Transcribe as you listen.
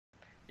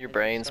Your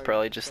brain's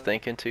probably just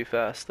thinking too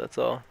fast, that's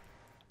all.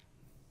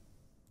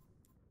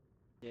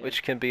 Yeah,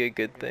 which can be a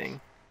good thing.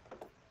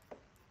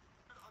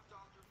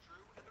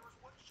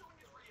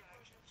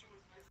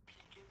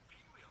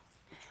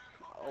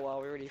 Oh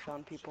wow, we already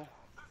found people.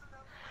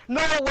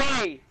 No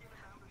way!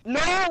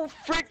 No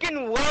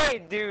freaking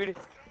way, dude!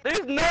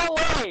 There's no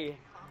way!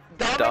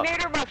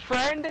 Dominator, my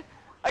friend?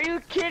 Are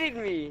you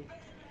kidding me?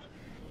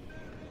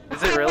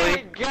 Is it really? Oh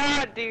my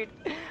god, dude!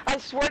 I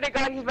swear to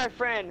God, he's my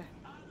friend.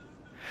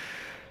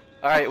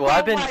 Alright, well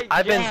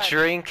I've been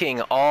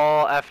drinking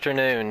all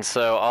afternoon,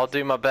 so I'll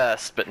do my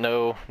best, but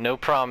no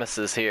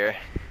promises here.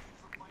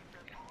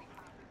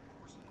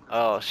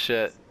 Oh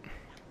shit.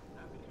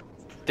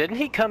 Didn't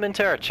he come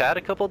into our chat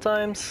a couple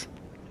times?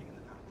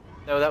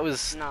 No, that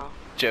was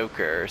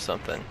Joker or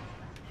something.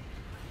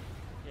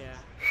 Yeah.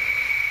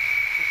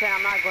 I'm saying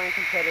I'm not going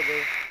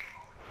competitive.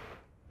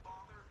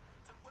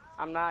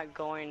 I'm not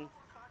going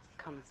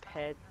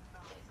competitive.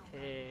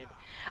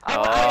 I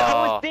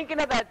was thinking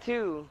of that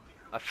too.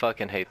 I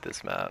fucking hate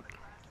this map.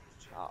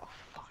 Oh,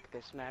 fuck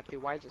this map, dude.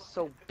 Why is it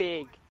so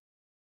big?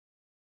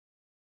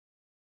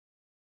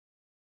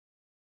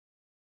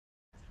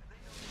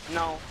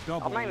 No,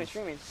 I'm not even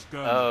streaming.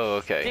 Oh,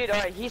 okay. Dude,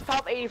 alright, he's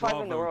top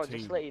 85 in the world,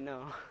 just to let you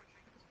know.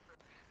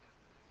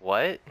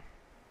 What?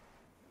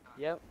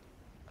 Yep.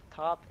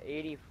 Top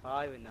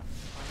 85 in the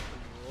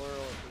fucking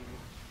world,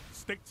 dude.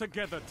 Stick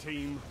together,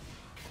 team.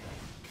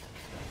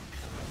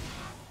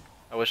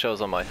 I wish I was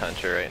on my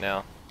hunter right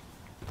now.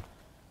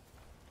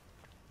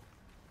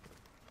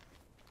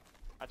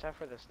 Watch out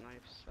for the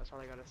snipes, that's all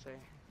I gotta say.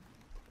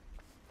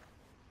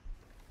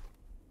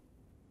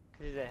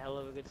 Cause he's a hell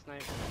of a good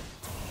sniper.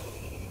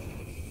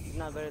 He's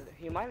not better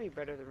he might be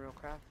better than Real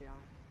Crafty,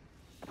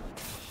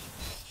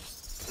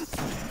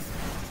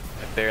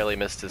 I barely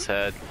missed his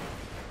head.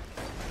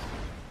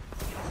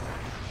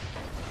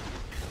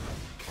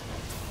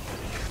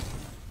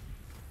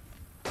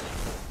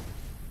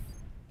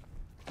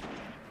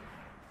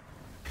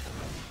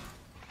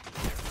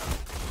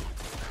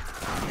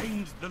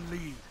 Gained the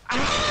lead.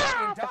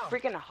 Ah, the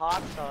freaking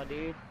hot saw,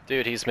 dude.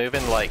 Dude, he's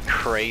moving like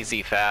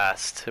crazy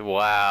fast.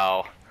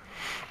 Wow.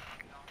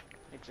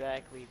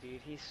 Exactly, dude.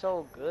 He's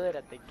so good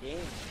at the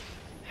game.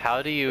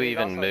 How do you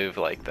even move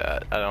like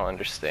that? I don't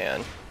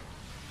understand.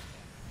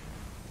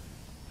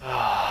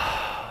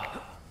 And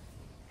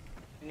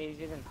he's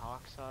using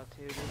Hawksaw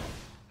too, dude.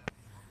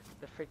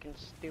 The freaking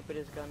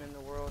stupidest gun in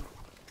the world.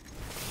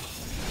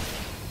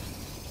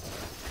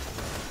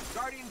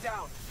 Guardian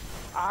down.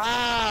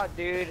 Ah,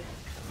 dude.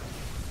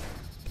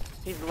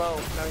 He's low.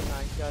 No, he's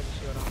not. He got the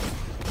shield on.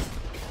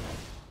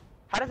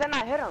 How does that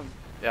not hit him?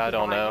 Yeah, I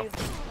don't know.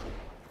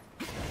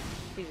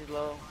 He's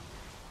low.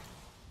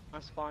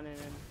 I'm spawning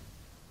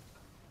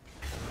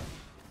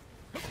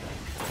in.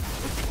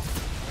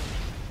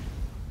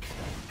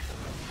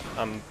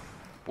 I'm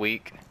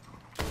weak.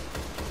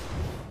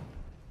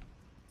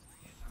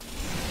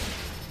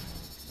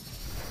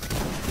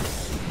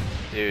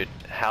 Dude,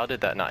 how did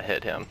that not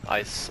hit him?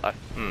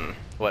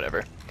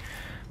 Whatever.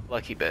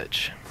 Lucky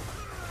bitch.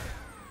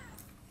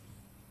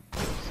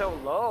 So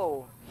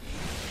low.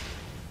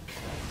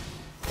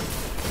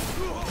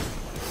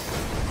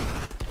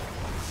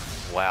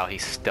 Wow, he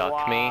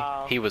stuck me.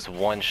 He was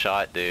one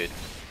shot, dude.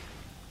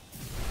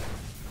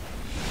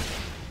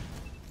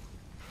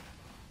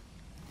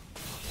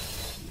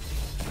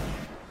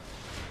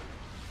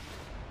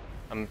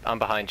 I'm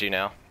behind you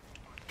now.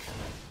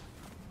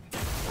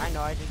 I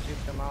know, I just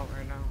juked them out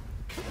right now.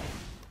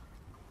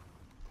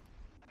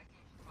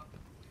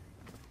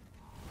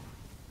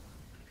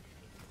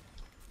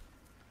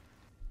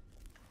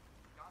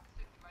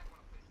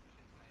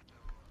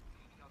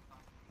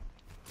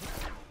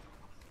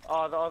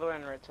 Oh, the other way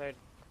on the right side.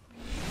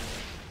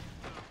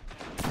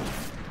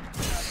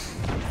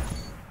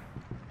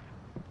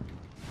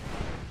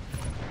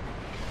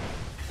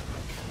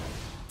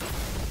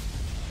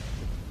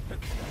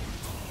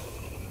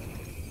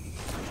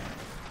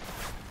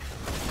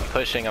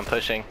 I'm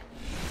pushing.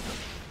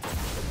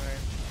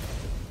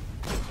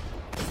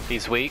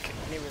 He's weak.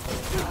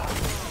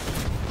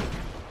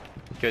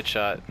 Good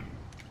shot.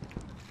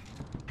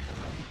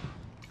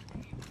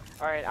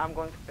 Alright, I'm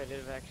going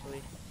competitive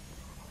actually.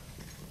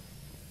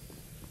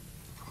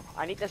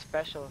 I need the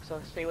special, so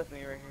stay with me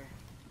right here.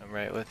 I'm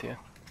right with you.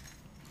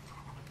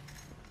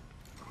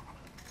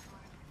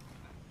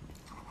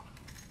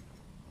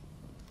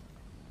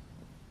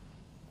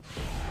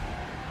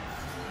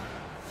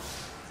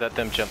 Is that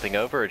them jumping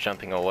over or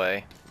jumping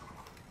away?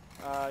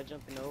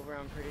 Jumping over,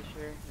 I'm pretty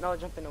sure. No,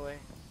 jumping away.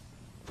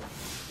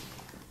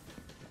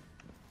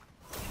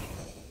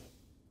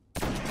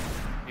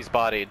 He's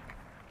bodied.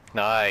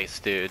 Nice,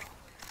 dude.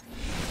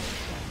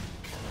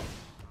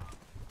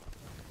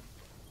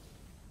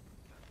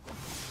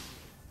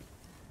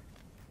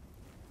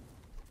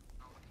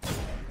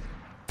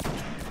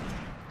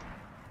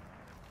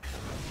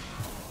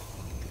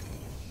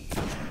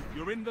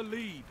 You're in the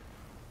lead.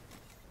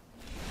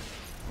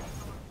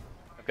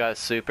 I've got a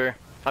super.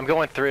 I'm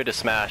going through to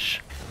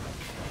smash.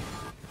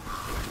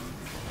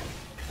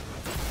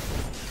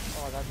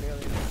 Oh, that's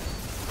barely.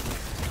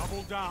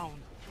 Double down.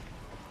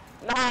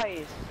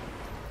 Nice!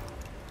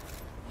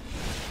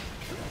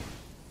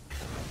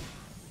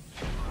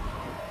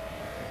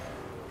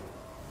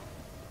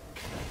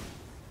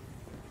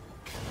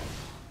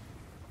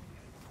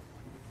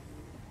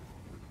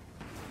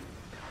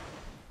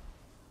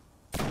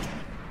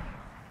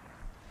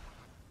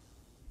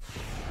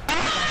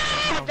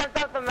 I jumped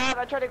off the map.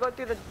 I tried to go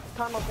through the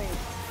tunnel thing.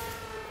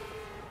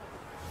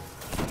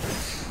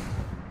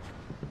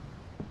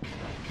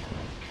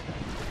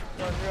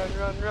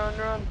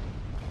 Run.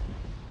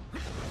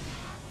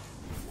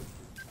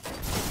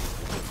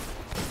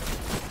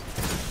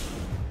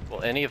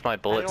 Will any of my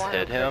bullets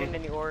hit him?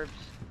 Any orbs.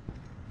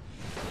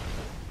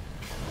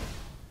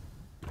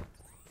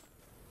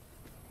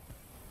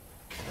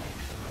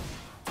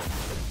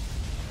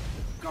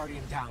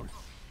 Guardian down.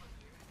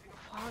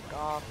 Fuck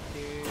off,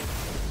 dude.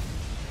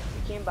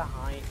 You came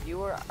behind. You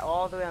were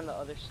all the way on the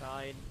other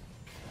side.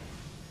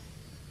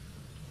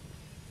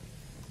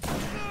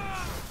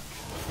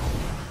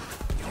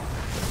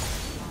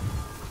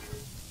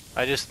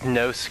 I just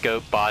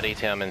no-scope bodied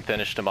him and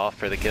finished him off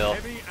for the kill.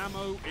 Heavy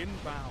ammo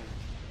inbound.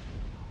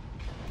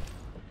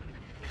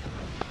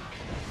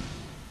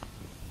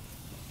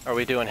 Are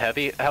we doing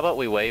heavy? How about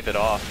we wave it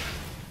off?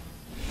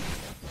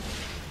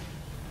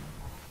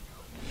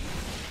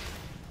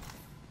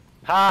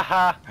 Ha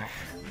ha!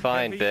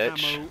 Fine, Heavy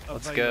bitch. ammo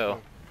Let's available.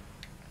 go.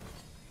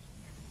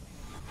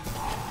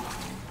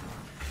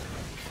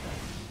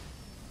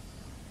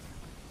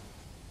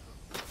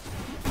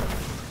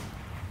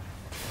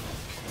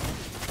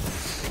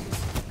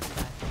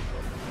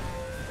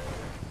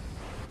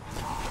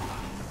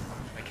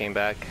 I came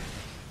back.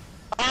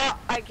 Ah!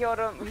 I killed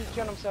him. He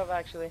killed himself,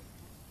 actually.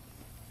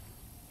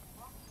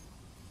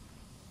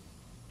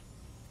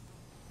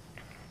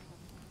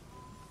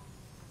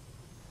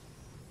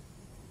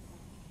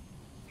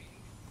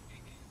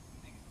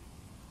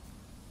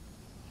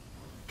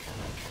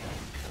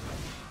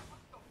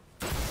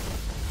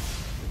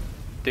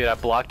 Dude, I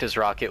blocked his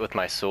rocket with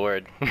my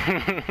sword.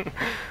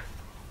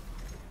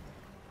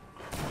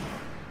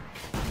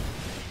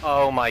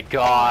 Oh my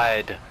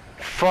god.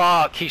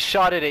 Fuck, he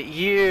shot it at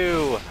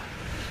you.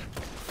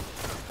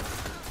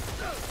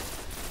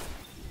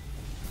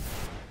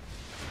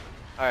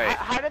 Alright.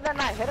 How did that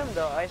not hit him,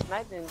 though? I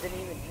sniped him and didn't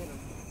even hit him.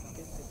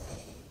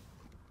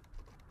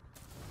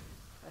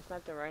 I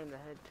sniped him right in the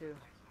head, too.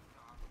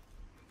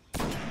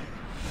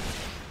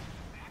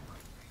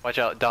 Watch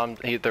out, Dom,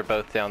 they're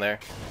both down there.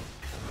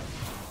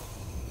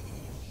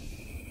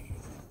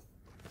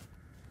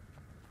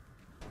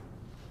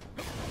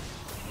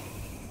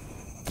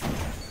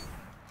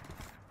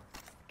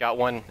 Got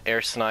one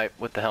air snipe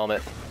with the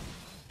helmet.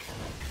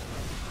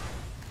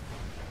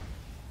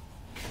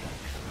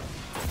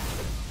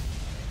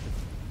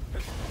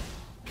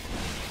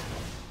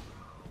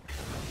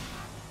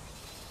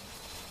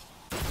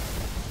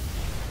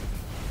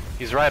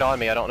 He's right on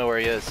me, I don't know where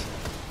he is.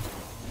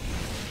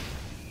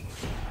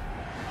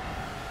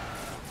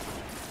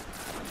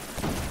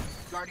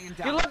 Guardian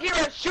down. You lucky you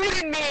were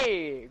shooting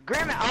me!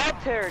 Grim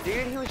Altair,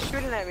 dude. He was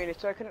shooting at me,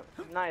 so I couldn't.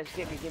 Nice,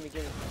 get me.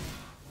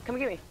 Come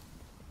get me.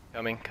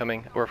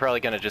 Coming. We're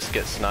probably gonna just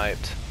get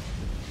sniped.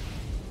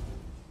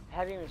 I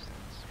haven't even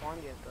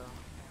spawned yet, though.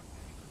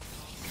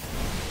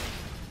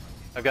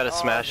 I've got a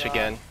smash God.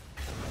 again.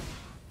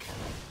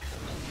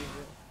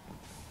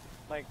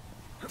 Like,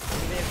 even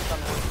if it's on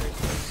the first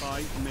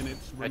 5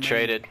 minutes I remaining.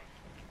 traded.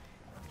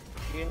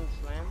 you didn't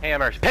slam?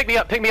 Hammer, pick me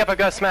up, I've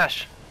got a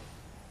smash.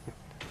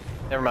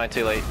 Never mind,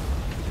 too late.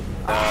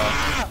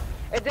 Ah!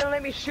 It didn't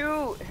let me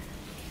shoot!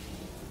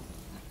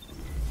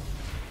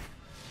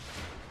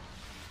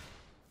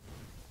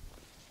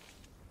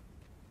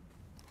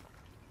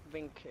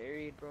 Being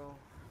carried, bro.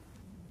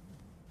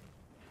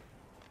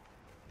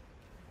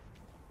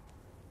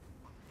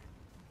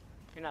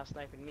 You're not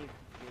sniping me,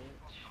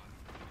 bitch.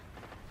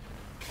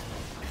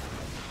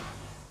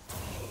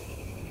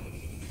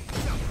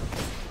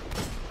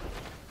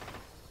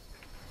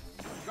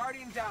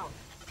 Guardian down.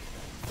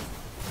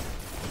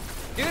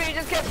 Dude, he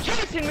just kept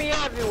chasing me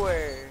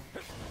everywhere!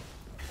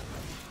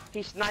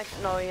 He sniped.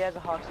 No, he has a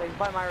hawk, so he's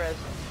by my res.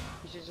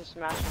 He should just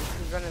smash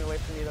him. He's running away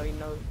from me, though. He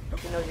knows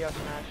you have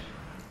smash.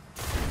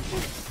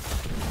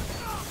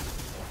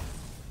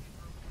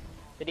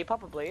 Did he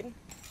pop a blade?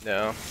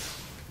 No.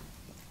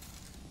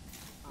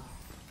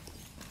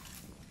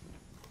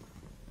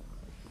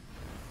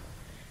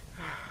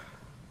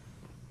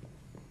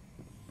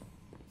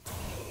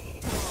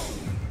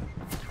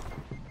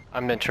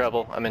 I'm in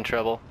trouble.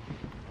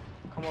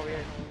 Come over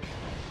here.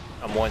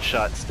 I'm one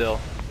shot still.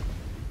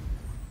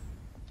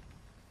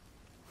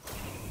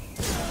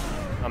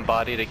 I'm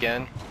bodied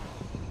again.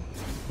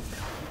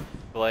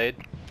 Blade.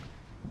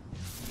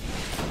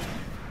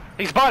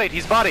 He's bodied!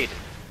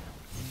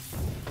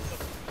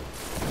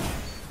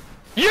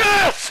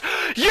 Yes!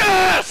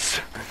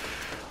 Yes!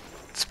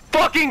 Let's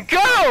fucking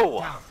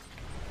go!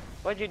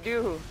 What'd you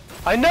do?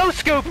 I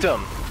no-scoped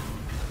him!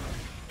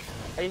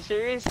 Are you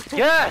serious?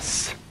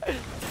 Yes!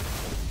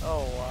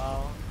 Oh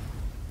wow.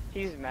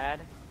 He's mad.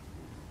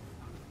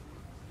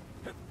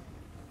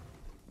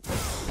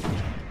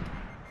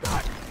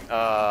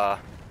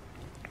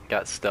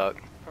 Got stuck.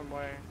 From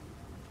where?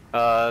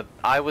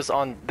 I was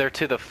on, they're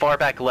to the far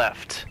back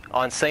left.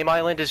 On same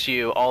island as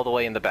you, all the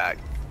way in the back.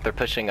 They're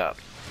pushing up.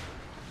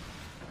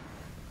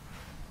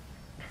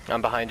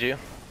 I'm behind you.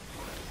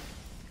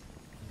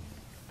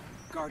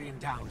 Guardian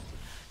down.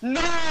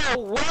 No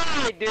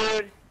way,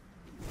 dude!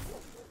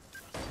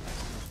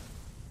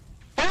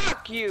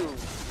 Fuck you!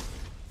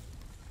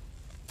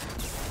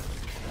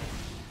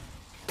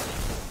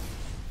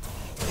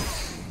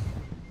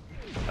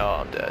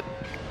 Oh, I'm dead.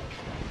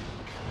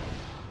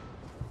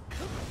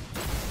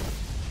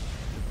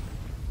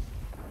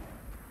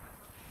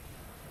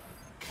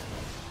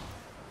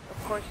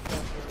 Of course you don't,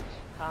 dude.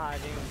 Ah,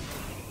 dude.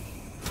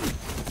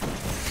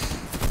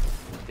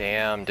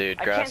 Damn, dude,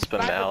 I can't grasp a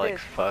snipe with mallet,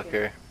 this.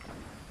 fucker.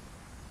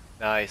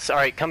 Nice.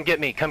 Alright, come get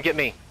me, come get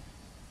me.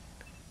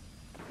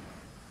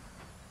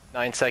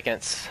 9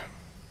 seconds.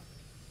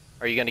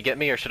 Are you gonna get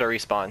me or should I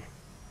respawn?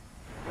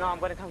 No, I'm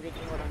gonna come get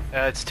you. Hold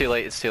on. It's too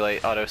late, it's too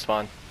late. Auto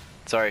spawn.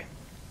 Sorry.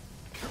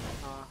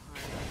 Alright.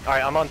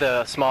 Alright, I'm on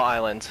the small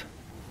island.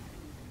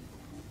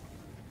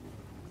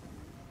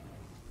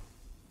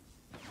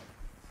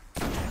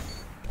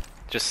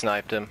 Just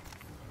sniped him.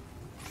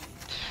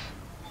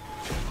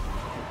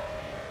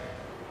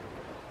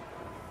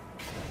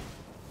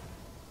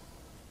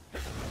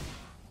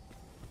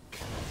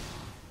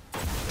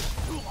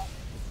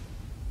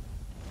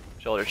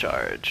 Shoulder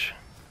charge.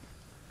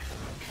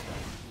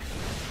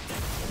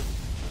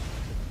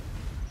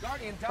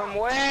 Guardian down. From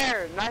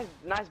where?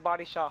 Nice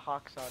body shot,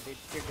 Hawksaw, dude.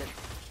 You're good.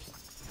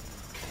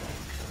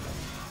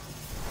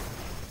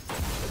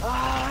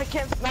 Ah, I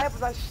can't snipe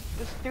with that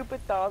the stupid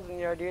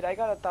 1,000-yard, dude. I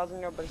got a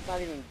 1,000-yard, but it's not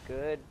even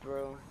good,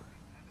 bro.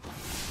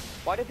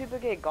 Why do people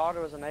get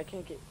Gaunters and I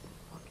can't get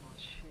fucking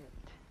shit?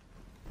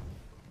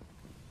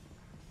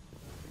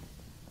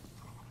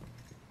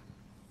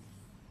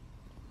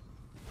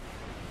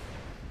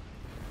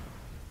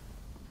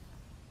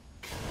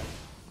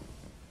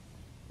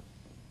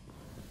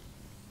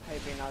 I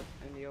hate being out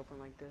in the open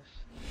like this.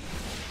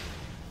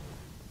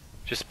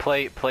 Just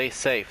play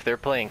safe. They're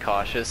playing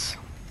cautious.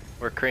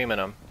 We're creaming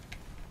them.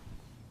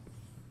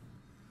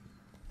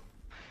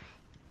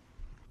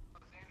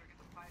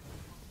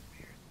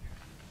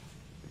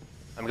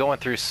 I'm going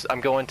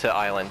to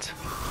island.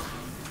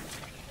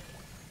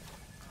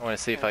 I want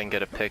to see if I can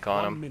get a pick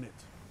on 1 them. minute.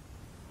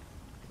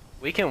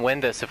 We can win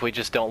this if we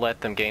just don't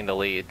let them gain the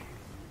lead.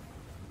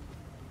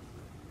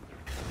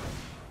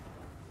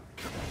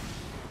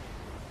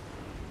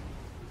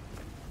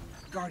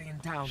 Guardian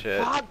down.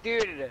 Shit. Fuck,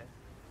 dude!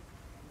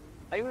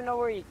 I don't even know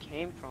where he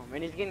came from,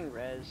 and he's getting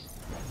res.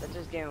 That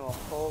just gave him a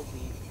whole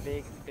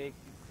big.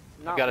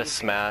 Not Got a lead,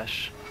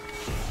 smash.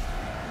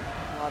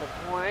 a lot of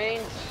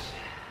points.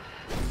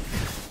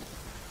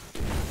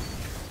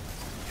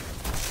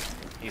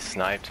 He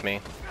sniped me.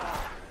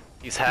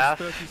 He's half.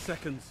 30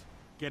 seconds.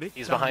 Get it?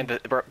 He's done.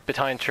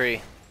 behind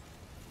tree.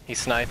 He's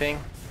sniping.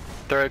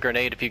 Throw a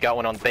grenade if you got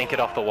one on. Bank it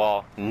off the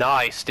wall.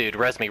 Nice, dude.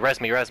 Res me.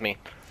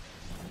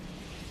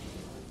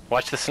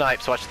 Watch the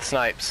snipes. Watch the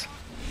snipes.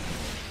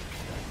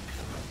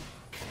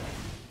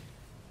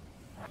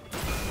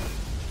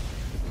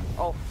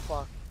 Oh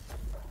fuck.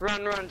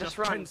 Run, just Just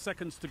run. 10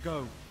 seconds to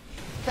go.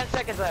 10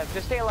 seconds left.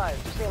 Just stay alive.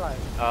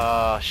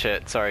 Oh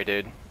shit. Sorry,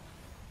 dude.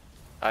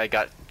 I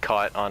got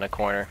caught on a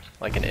corner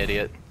like an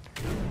idiot.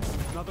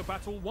 Another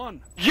battle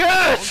won.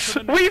 Yes!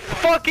 On to the We next one.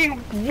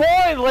 fucking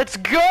won! Let's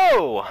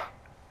go!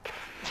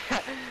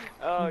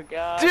 Oh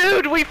god.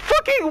 Dude, we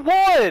fucking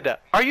won!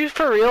 Are you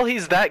for real?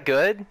 He's that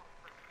good?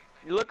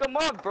 Look him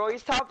up, bro.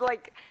 He's top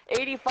like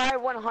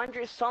 85,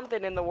 100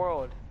 something in the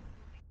world.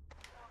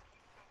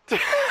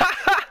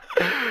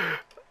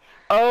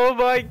 Oh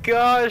my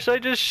gosh, I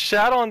just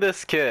shat on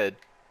this kid.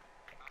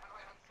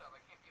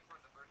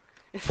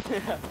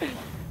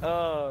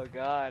 Oh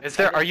god. Is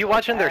there, That are you so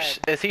watching their, bad.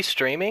 is he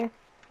streaming?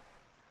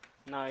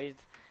 No,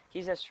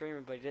 he's a streamer,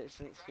 but he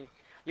doesn't stream.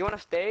 You wanna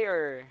stay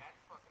or?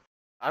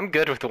 I'm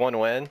good with one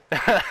win.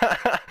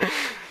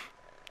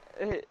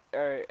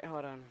 Alright,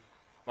 hold on.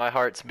 My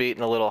heart's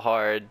beating a little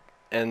hard,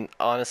 and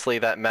honestly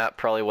that map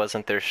probably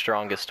wasn't their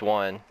strongest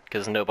one,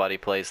 because nobody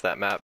plays that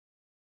map.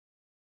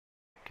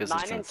 Because 9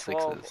 it's in and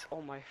 12. sixes.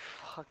 Oh my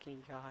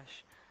fucking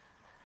gosh.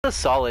 A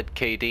solid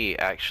KD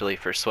actually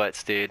for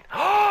Sweats, dude.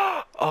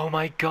 Oh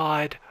my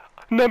god.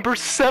 Number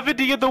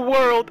 70 in the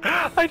world!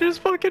 I just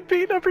fucking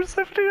beat number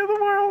 70 in the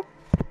world!